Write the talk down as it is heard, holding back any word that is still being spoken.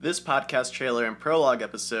This podcast trailer and prologue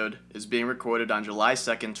episode is being recorded on July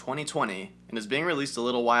 2nd, 2020, and is being released a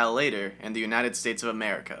little while later in the United States of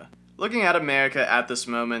America. Looking at America at this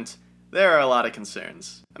moment, there are a lot of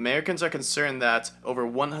concerns. Americans are concerned that over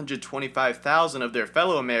 125,000 of their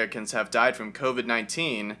fellow Americans have died from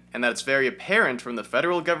COVID-19, and that it's very apparent from the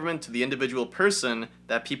federal government to the individual person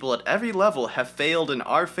that people at every level have failed and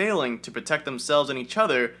are failing to protect themselves and each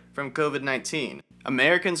other from COVID-19.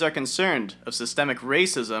 Americans are concerned of systemic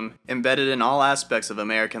racism embedded in all aspects of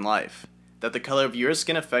American life, that the color of your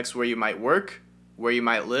skin affects where you might work, where you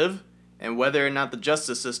might live, and whether or not the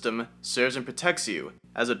justice system serves and protects you,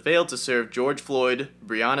 as it failed to serve George Floyd,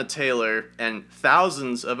 Breonna Taylor, and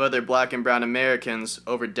thousands of other black and brown Americans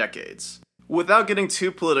over decades. Without getting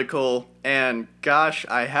too political, and gosh,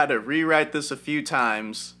 I had to rewrite this a few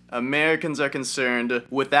times, Americans are concerned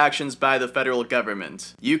with actions by the federal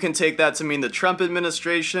government. You can take that to mean the Trump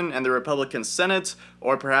administration and the Republican Senate,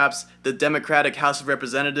 or perhaps the Democratic House of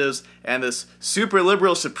Representatives and this super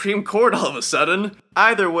liberal Supreme Court all of a sudden.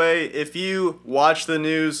 Either way, if you watch the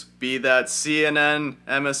news, be that CNN,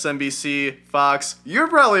 MSNBC, Fox, you're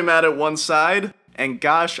probably mad at one side. And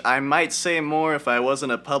gosh, I might say more if I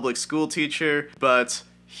wasn't a public school teacher, but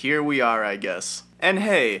here we are, I guess. And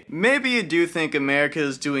hey, maybe you do think America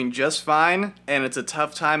is doing just fine, and it's a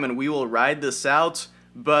tough time and we will ride this out,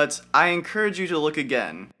 but I encourage you to look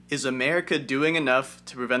again. Is America doing enough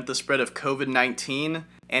to prevent the spread of COVID-19?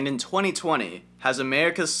 And in 2020, has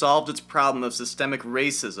America solved its problem of systemic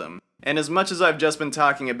racism? And as much as I've just been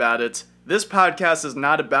talking about it, this podcast is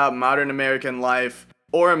not about modern American life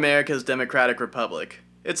or America's Democratic Republic.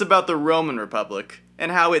 It's about the Roman Republic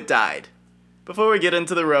and how it died. Before we get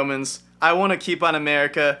into the Romans, I want to keep on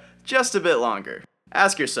America just a bit longer.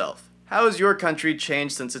 Ask yourself, how has your country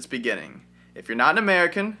changed since its beginning? If you're not an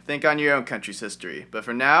American, think on your own country's history, but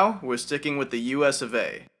for now, we're sticking with the US of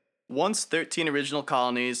A. Once 13 original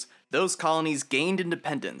colonies, those colonies gained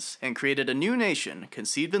independence and created a new nation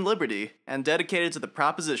conceived in liberty and dedicated to the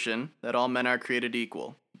proposition that all men are created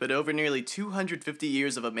equal. But over nearly 250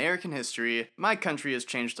 years of American history, my country has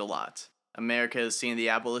changed a lot. America has seen the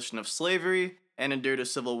abolition of slavery and endured a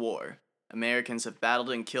civil war. Americans have battled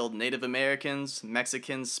and killed Native Americans,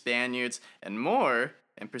 Mexicans, Spaniards, and more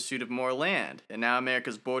in pursuit of more land, and now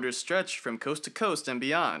America's borders stretch from coast to coast and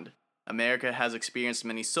beyond. America has experienced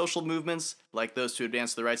many social movements, like those to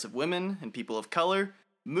advance the rights of women and people of color,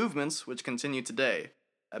 movements which continue today.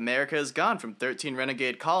 America has gone from 13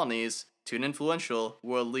 renegade colonies to an influential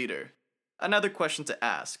world leader. Another question to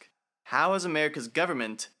ask: how has America's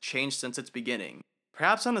government changed since its beginning?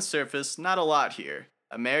 Perhaps on the surface, not a lot here.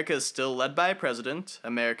 America is still led by a president,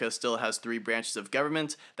 America still has 3 branches of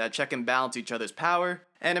government that check and balance each other's power,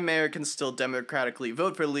 and Americans still democratically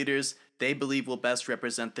vote for leaders they believe will best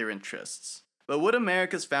represent their interests. But would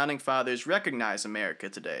America's founding fathers recognize America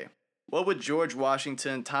today? What would George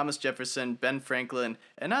Washington, Thomas Jefferson, Ben Franklin,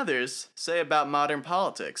 and others say about modern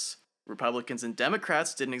politics? Republicans and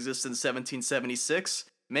Democrats didn't exist in 1776.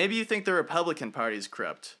 Maybe you think the Republican Party is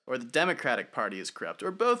corrupt, or the Democratic Party is corrupt,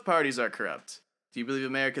 or both parties are corrupt. Do you believe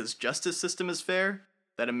America's justice system is fair?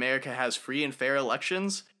 That America has free and fair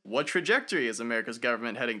elections? What trajectory is America's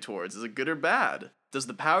government heading towards? Is it good or bad? Does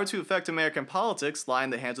the power to affect American politics lie in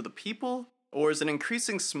the hands of the people? Or is an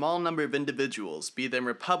increasing small number of individuals, be them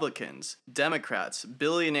Republicans, Democrats,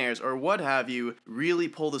 billionaires, or what have you, really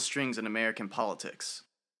pull the strings in American politics?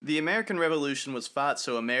 The American Revolution was fought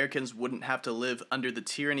so Americans wouldn't have to live under the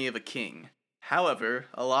tyranny of a king. However,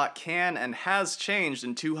 a lot can and has changed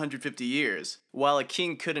in 250 years. While a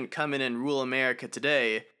king couldn't come in and rule America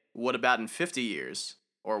today, what about in 50 years?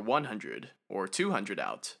 Or 100? Or 200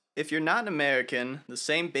 out? If you're not an American, the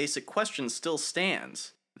same basic question still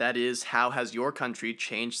stands. That is, how has your country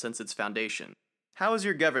changed since its foundation? How has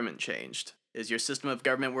your government changed? Is your system of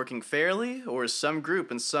government working fairly, or is some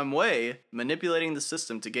group in some way manipulating the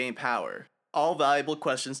system to gain power? All valuable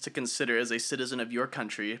questions to consider as a citizen of your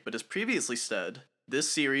country, but as previously said,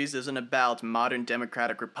 this series isn't about modern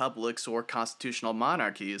democratic republics or constitutional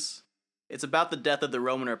monarchies. It's about the death of the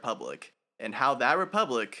Roman Republic, and how that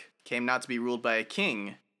republic came not to be ruled by a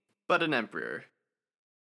king, but an emperor.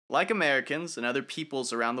 Like Americans and other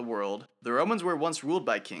peoples around the world, the Romans were once ruled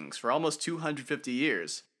by kings for almost 250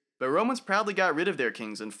 years, but Romans proudly got rid of their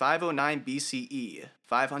kings in 509 BCE,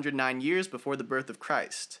 509 years before the birth of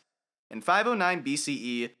Christ. In 509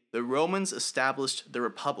 BCE, the Romans established the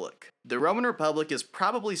Republic. The Roman Republic is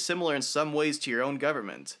probably similar in some ways to your own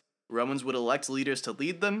government. Romans would elect leaders to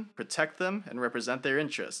lead them, protect them, and represent their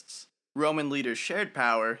interests. Roman leaders shared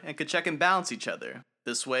power and could check and balance each other.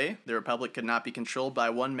 This way, the Republic could not be controlled by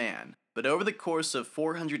one man. But over the course of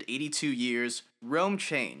 482 years, Rome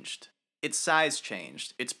changed. Its size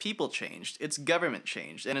changed, its people changed, its government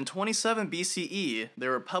changed, and in 27 BCE,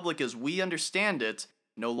 the Republic as we understand it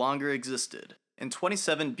no longer existed. In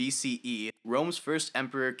 27 BCE, Rome's first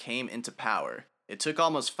emperor came into power. It took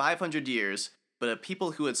almost 500 years, but a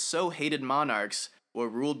people who had so hated monarchs were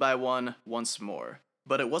ruled by one once more.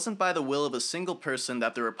 But it wasn't by the will of a single person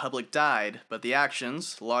that the Republic died, but the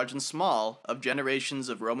actions, large and small, of generations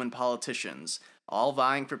of Roman politicians, all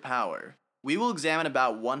vying for power. We will examine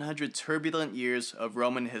about 100 turbulent years of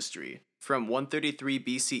Roman history, from 133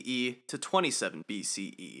 BCE to 27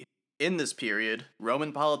 BCE. In this period,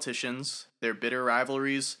 Roman politicians, their bitter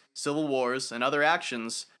rivalries, civil wars, and other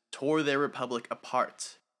actions tore their republic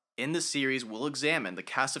apart. In this series, we'll examine the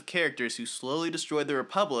cast of characters who slowly destroyed the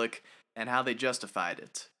republic and how they justified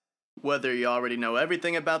it. Whether you already know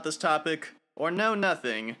everything about this topic or know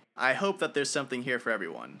nothing, I hope that there's something here for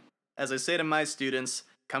everyone. As I say to my students,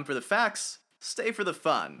 come for the facts, stay for the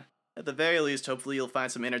fun. At the very least, hopefully you'll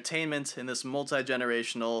find some entertainment in this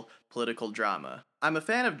multi-generational political drama. I'm a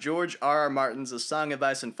fan of George R.R. Martin's A Song of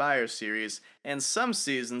Ice and Fire series, and some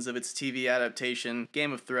seasons of its TV adaptation,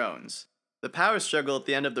 Game of Thrones. The power struggle at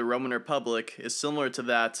the end of the Roman Republic is similar to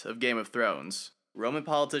that of Game of Thrones. Roman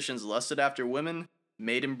politicians lusted after women,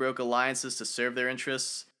 made and broke alliances to serve their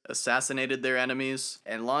interests, assassinated their enemies,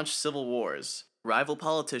 and launched civil wars. Rival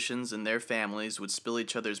politicians and their families would spill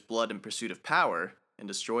each other's blood in pursuit of power and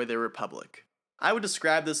destroy their republic. I would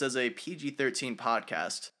describe this as a PG-13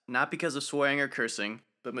 podcast, not because of swearing or cursing,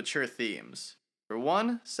 but mature themes. For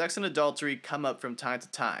one, sex and adultery come up from time to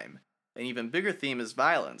time. An even bigger theme is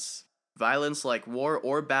violence. Violence like war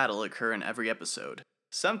or battle occur in every episode.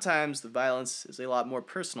 Sometimes the violence is a lot more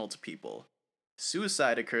personal to people.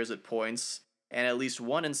 Suicide occurs at points, and at least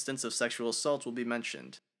one instance of sexual assault will be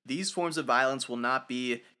mentioned. These forms of violence will not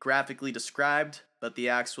be graphically described, but the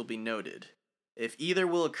acts will be noted. If either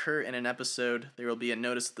will occur in an episode, there will be a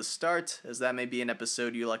notice at the start, as that may be an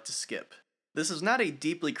episode you like to skip. This is not a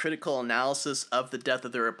deeply critical analysis of the death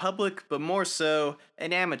of the Republic, but more so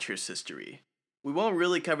an amateur's history. We won't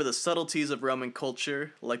really cover the subtleties of Roman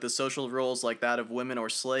culture, like the social roles like that of women or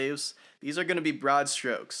slaves. These are going to be broad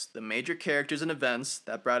strokes, the major characters and events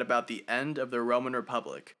that brought about the end of the Roman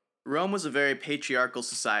Republic. Rome was a very patriarchal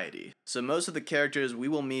society, so most of the characters we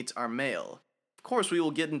will meet are male. Of course, we will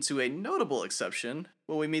get into a notable exception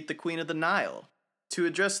when we meet the Queen of the Nile. To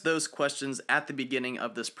address those questions at the beginning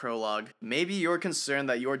of this prologue, maybe you're concerned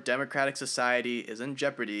that your democratic society is in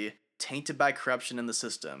jeopardy, tainted by corruption in the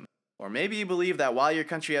system. Or maybe you believe that while your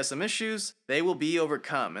country has some issues, they will be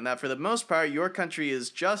overcome, and that for the most part, your country is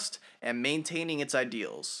just and maintaining its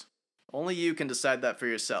ideals. Only you can decide that for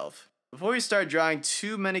yourself. Before you start drawing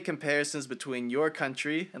too many comparisons between your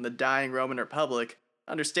country and the dying Roman Republic,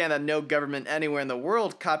 understand that no government anywhere in the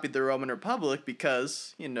world copied the Roman Republic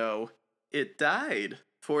because, it died.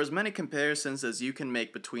 For as many comparisons as you can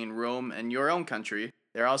make between Rome and your own country,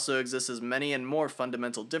 there also exists as many and more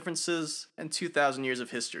fundamental differences and 2,000 years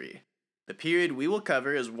of history. The period we will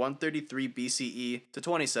cover is 133 BCE to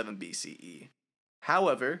 27 BCE.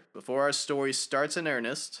 However, before our story starts in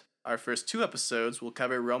earnest, our first two episodes will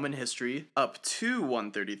cover Roman history up to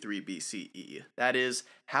 133 BCE. That is,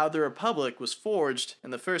 how the Republic was forged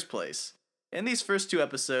in the first place. In these first two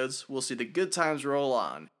episodes, we'll see the good times roll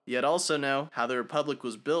on, yet also know how the Republic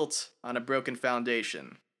was built on a broken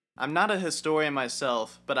foundation. I'm not a historian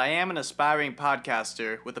myself, but I am an aspiring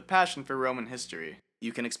podcaster with a passion for Roman history.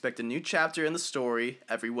 You can expect a new chapter in the story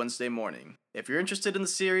every Wednesday morning. If you're interested in the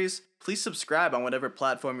series, please subscribe on whatever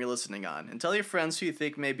platform you're listening on, and tell your friends who you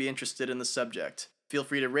think may be interested in the subject. Feel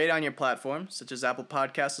free to rate on your platform, such as Apple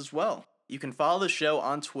Podcasts as well. You can follow the show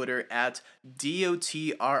on Twitter at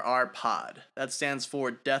DOTRRPod. That stands for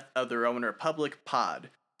Death of the Roman Republic Pod.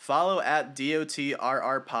 Follow at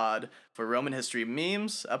DOTRRPod for Roman history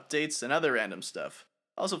memes, updates, and other random stuff.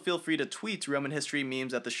 Also feel free to tweet Roman history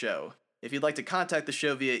memes at the show. If you'd like to contact the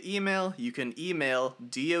show via email, you can email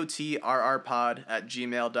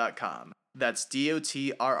dotrrpod@gmail.com. That's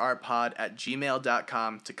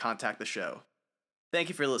dotrrpod@gmail.com to contact the show. Thank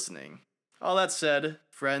you for listening. All that said,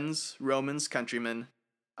 friends, Romans, countrymen,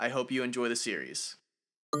 I hope you enjoy the series.